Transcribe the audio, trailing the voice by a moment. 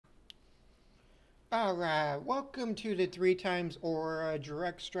Alright, welcome to the 3xAuras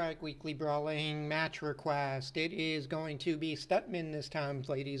Direct Strike Weekly Brawling Match Request. It is going to be Stettman this time,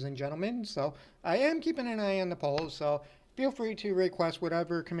 ladies and gentlemen. So, I am keeping an eye on the polls, so feel free to request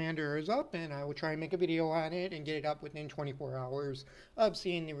whatever commander is up, and I will try and make a video on it and get it up within 24 hours of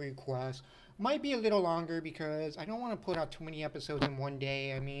seeing the request. Might be a little longer because I don't want to put out too many episodes in one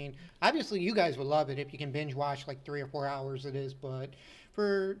day. I mean, obviously you guys would love it if you can binge watch like 3 or 4 hours of this, but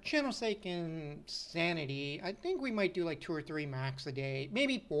for channel sake and sanity, I think we might do like 2 or 3 max a day,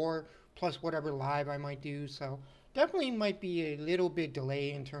 maybe 4 plus whatever live I might do. So definitely might be a little bit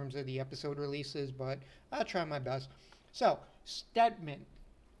delay in terms of the episode releases, but I'll try my best. So Stettman,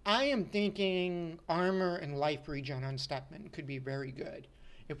 I am thinking armor and life regen on Stettman could be very good.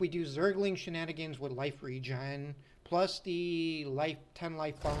 If we do Zergling shenanigans with life regen, plus the 10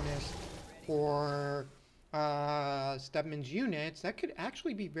 life bonus for Stettman's units, that could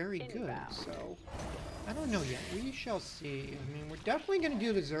actually be very good. So, I don't know yet. We shall see. I mean, we're definitely going to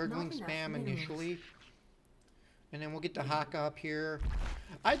do the Zergling spam initially. And then we'll get the Haka up here.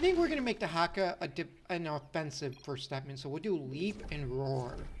 I think we're going to make the Haka an offensive for Stettman. So we'll do Leap and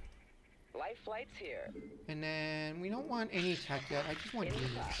Roar. Life flights here. And then we don't want any tech yet. I just want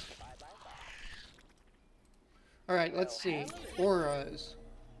units. Alright, let's see. Auras.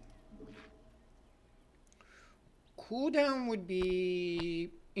 Cooldown would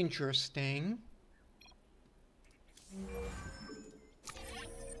be interesting.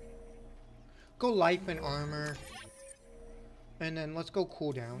 Go life and armor. And then let's go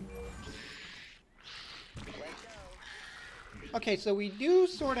cooldown. Okay, so we do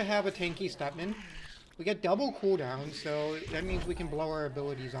sort of have a tanky Stettman. We get double cooldown, so that means we can blow our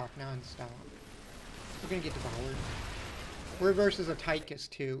abilities off non-stop. We're going to get devoured. We're versus a Tychus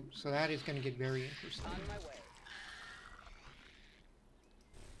too, so that is going to get very interesting.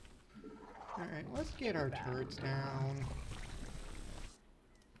 Alright, let's get our turrets down.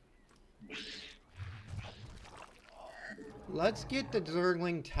 Let's get the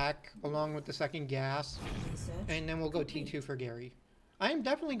Zergling tech along with the second gas, and then we'll go T2 for Gary. I'm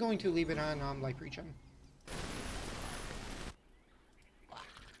definitely going to leave it on life regen.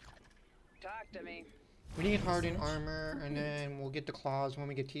 Talk to me. We need hardened armor, and then we'll get the claws when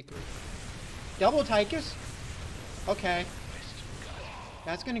we get T3. Double Tychus? Okay.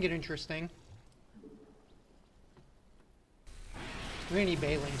 That's going to get interesting. We're going to need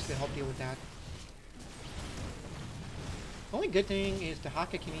Baelings to help deal with that. The only good thing is the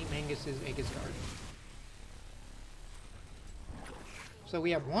Haka can eat Mangus's Aegis Guard. So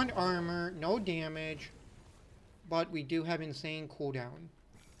we have 1 armor, no damage, but we do have insane cooldown.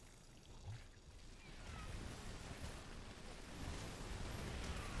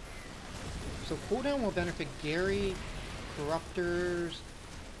 So cooldown will benefit Gary, Corruptors,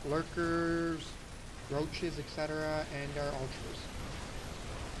 Lurkers, Roaches, etc., and our Ultras.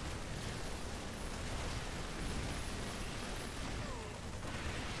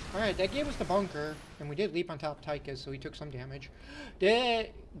 Alright, that gave us the bunker, and we did leap on top of Tychus, so he took some damage. The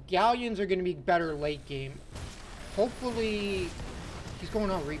Galleons are going to be better late game. Hopefully, he's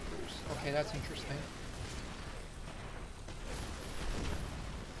going on Reapers. Okay, that's interesting.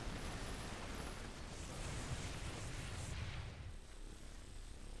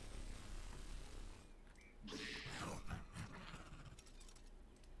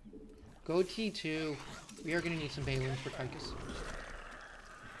 Go T2. We are going to need some Baelings for Tychus.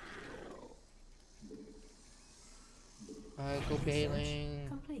 Go Baeling.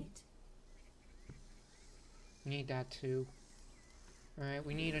 We need that too. Alright,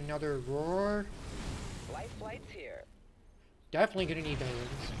 we need another Roar. Life flights here. Definitely gonna need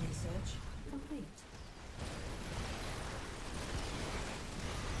Baelings. Research complete.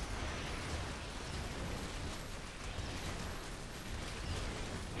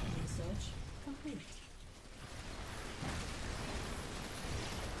 Research complete.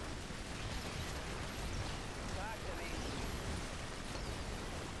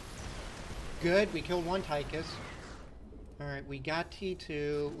 Good, we killed 1 Tychus. Alright, we got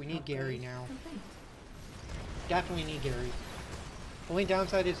T2. We need Gary now. Definitely need Gary. Only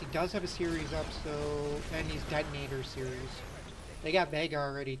downside is he does have a series up, so... and he's Detonator series. They got Vega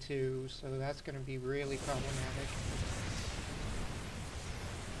already too, so that's gonna be really problematic.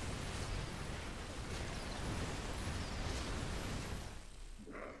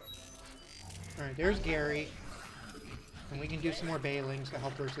 Alright, there's Gary. And we can do some more Baelings to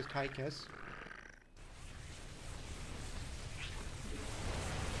help versus Tychus.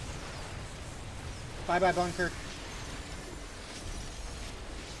 Bye-bye, bunker.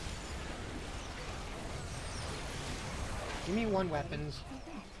 Give me 1 weapons.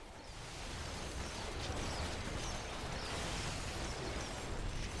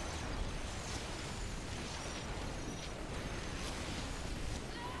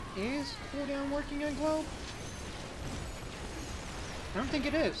 Is cooldown working on Globe? I don't think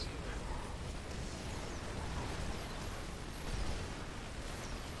it is.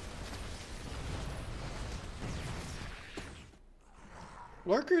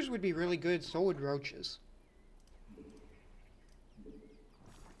 Lurkers would be really good, so would roaches.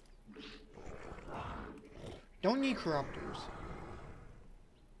 Don't need corruptors.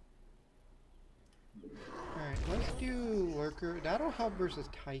 Alright, let's do lurker. That'll help versus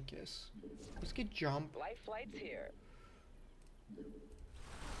Tychus. Let's get jump. Life flight's here.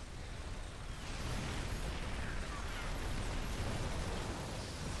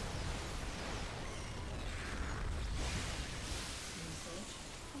 Research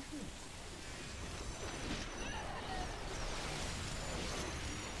complete.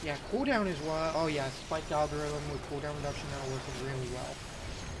 Yeah, cooldown is what. Oh yeah, spiked algorithm with cooldown reduction, that'll work really well.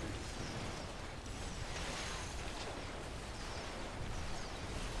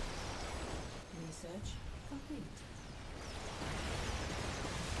 Research complete.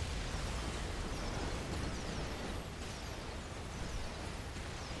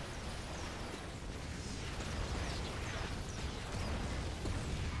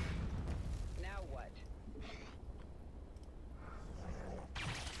 Now what?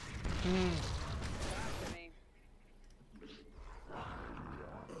 Hmm. Talk to me.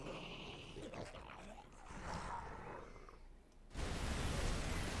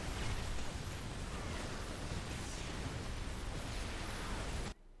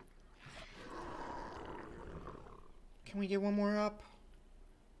 Can we get one more up?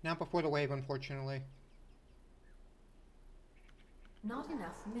 Not before the wave, unfortunately. Not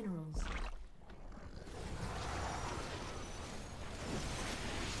enough minerals.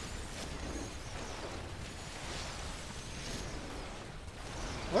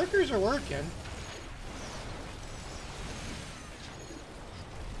 Lurkers are working.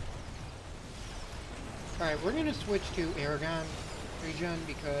 Alright, we're gonna switch to Aragon regen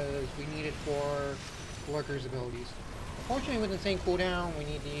because we need it for Lurker's abilities. Unfortunately, with insane cooldown, we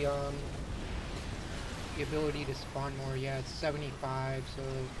need the ability to spawn more. Yeah, it's 75, so...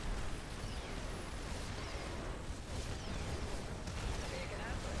 Big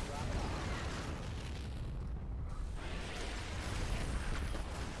enough or drop it off.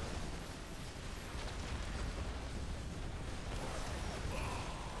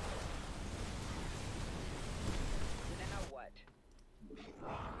 Now what?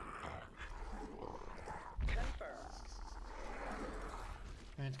 Confirm.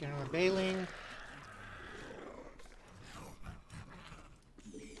 And it's gonna go bailing.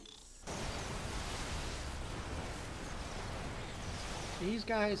 These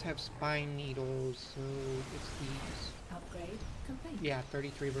guys have spine needles, so it's these. Upgrade complete. Yeah,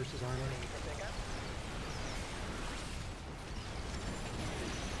 33 versus armor. For pickup?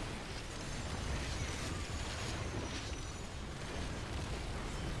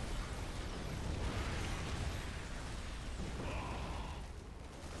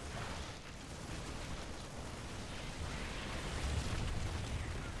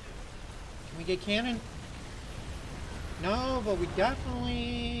 Can we get cannon? No, but we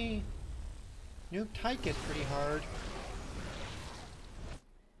definitely nuke Tychus pretty hard.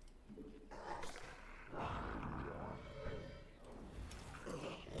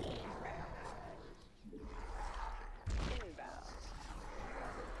 Inbound.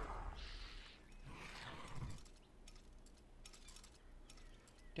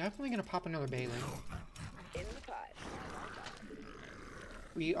 Definitely gonna pop another bailing. In the pipe.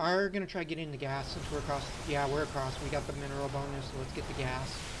 We are gonna try getting the gas since we're across. Yeah, we're across. We got the mineral bonus, so let's get the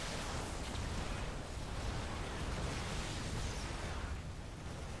gas.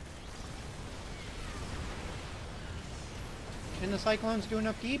 Can the cyclones do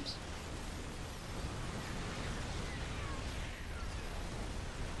enough deeps?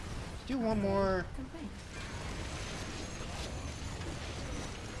 Let's do one more. Complete.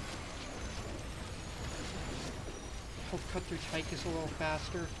 Help cut through Tychus a little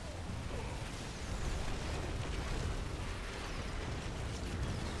faster.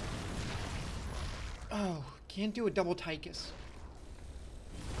 Oh, can't do a double Tychus.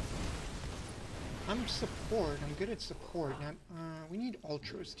 I'm support. I'm good at support. Not, we need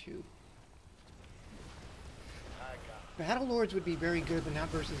ultras too. Battle Lords would be very good, but not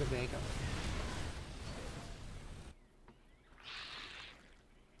versus a Vega.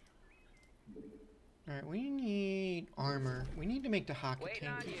 Alright, we need armor. We need to make the Haka Waiting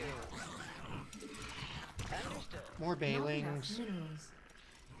tank. on you. Understood. More Not enough bailings. minerals.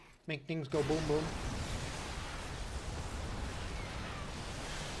 Make things go boom boom.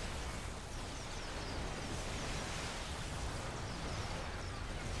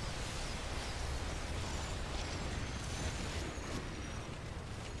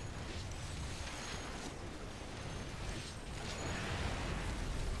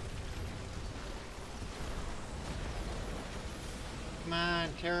 Come on,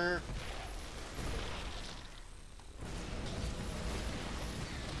 Terror.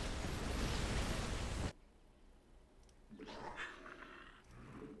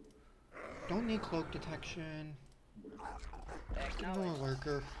 Don't need cloak detection. No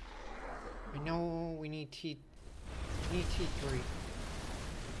lurker. I know we need T3.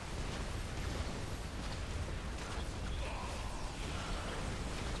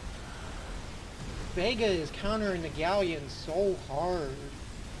 Vega is countering the Galleon so hard.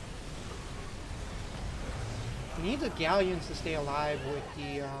 We need the Galleons to stay alive with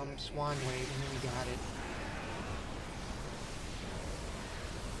the Swan Wave, and then we got it.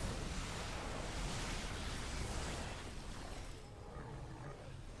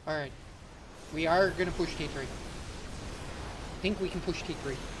 Alright. We are going to push T3. I think we can push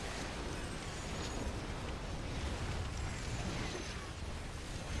T3.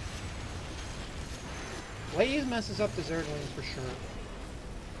 Blaze messes up the Zerglings for sure.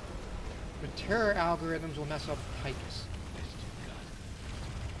 But Terror algorithms will mess up Tychus.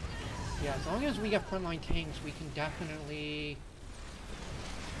 Yeah, as long as we get frontline tanks, we can definitely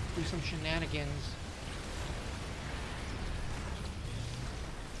do some shenanigans.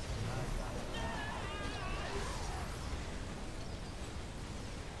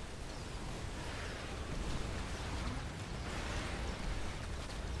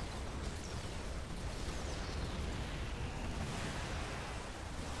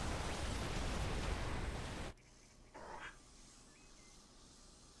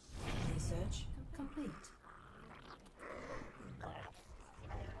 Research complete.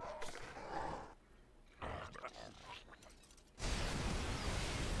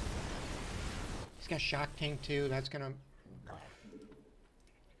 He's got Shock Tank too, that's gonna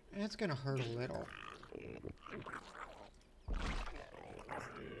hurt a little.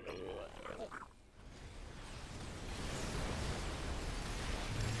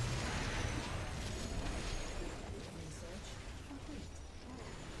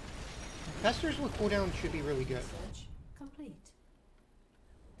 Pesters with cooldown should be really good. Research complete.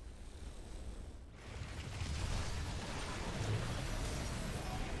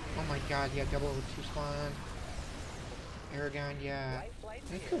 Oh my god, yeah, double over 2 spawn. Aragon, yeah.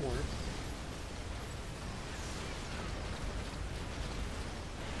 It could work.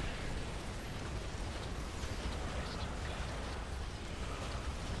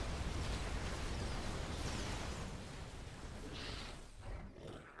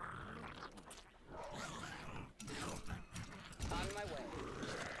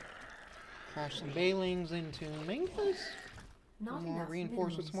 Crash some Bailings into Mangus. Not More enough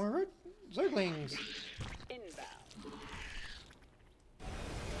reinforce with minerals. some more Zerglings. Inbound.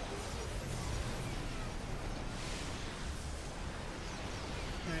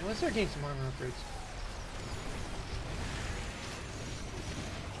 Alright, let's start getting some armor upgrades.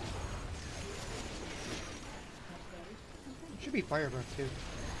 Should be fire breath too.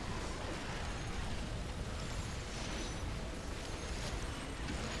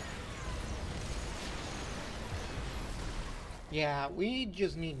 Yeah, we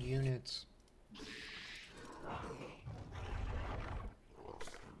just need units.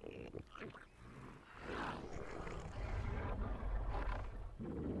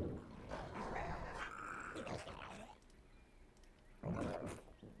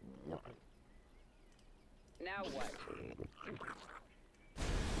 Now what?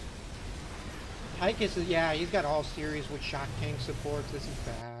 Tychus is, yeah, he's got all series with shock tank supports. This is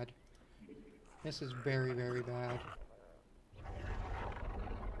bad. This is very, very bad.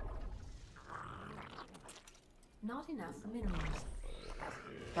 Not enough minerals.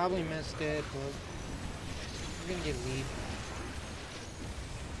 Probably missed it, but we're gonna get lead.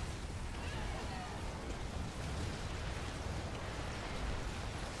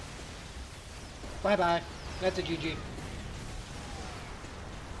 Bye-bye. That's a GG.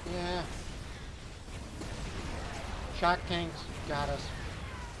 Yeah. Shock tanks got us.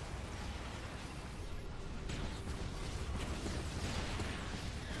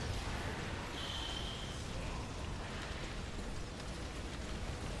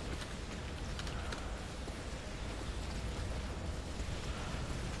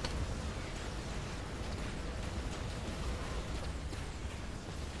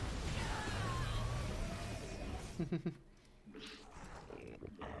 On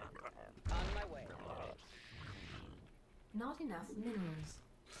my way. Not enough minerals.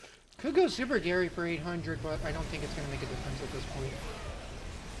 Could go Super Gary for 800, but I don't think it's going to make a difference at this point.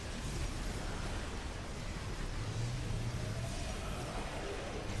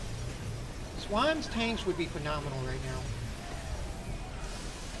 Swan's tanks would be phenomenal right now.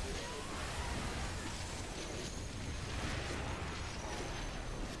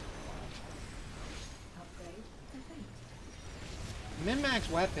 max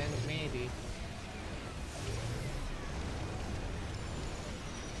weapons, maybe.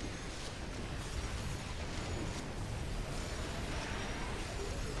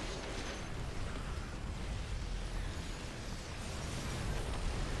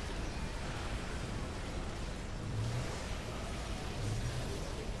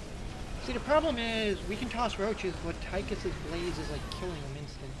 See, the problem is, we can toss roaches, but Tychus's blaze is like killing them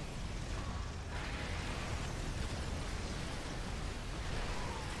instantly.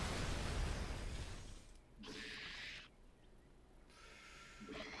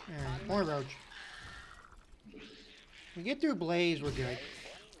 Alright, more roach. We get through blaze, we're good.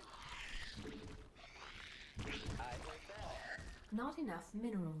 Not enough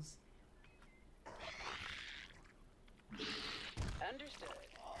minerals. Understood.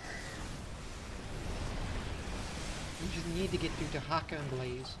 We just need to get through to Haka and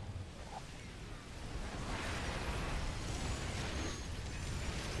Blaze.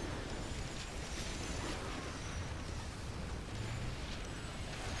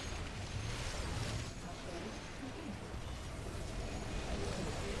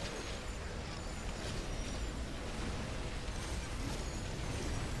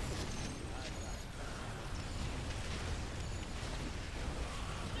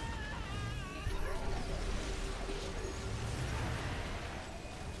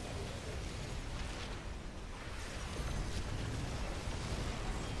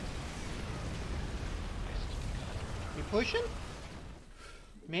 You pushing?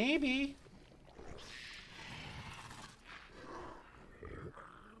 Maybe.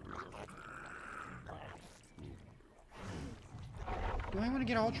 Do I want to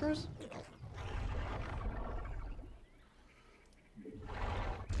get ultras?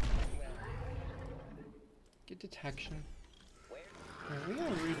 Get detection. Alright, we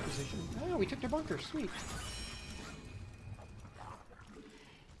gotta reposition. Oh, we took their bunker. Sweet.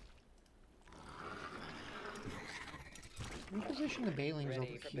 Reposition the Bailings Ready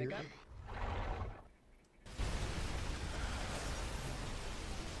over for here. pickup?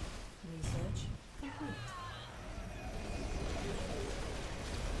 Research complete.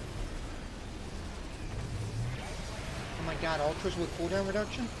 Oh my god, ultras with cooldown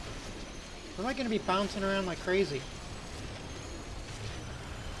reduction? Or am I gonna be bouncing around like crazy?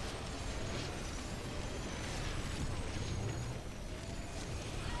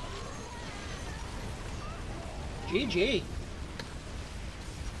 GG.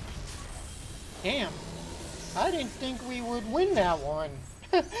 Damn. I didn't think we would win that one.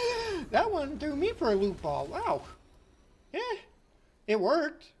 That one threw me for a loop ball. Wow. Yeah. It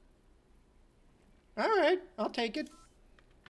worked. Alright, I'll take it.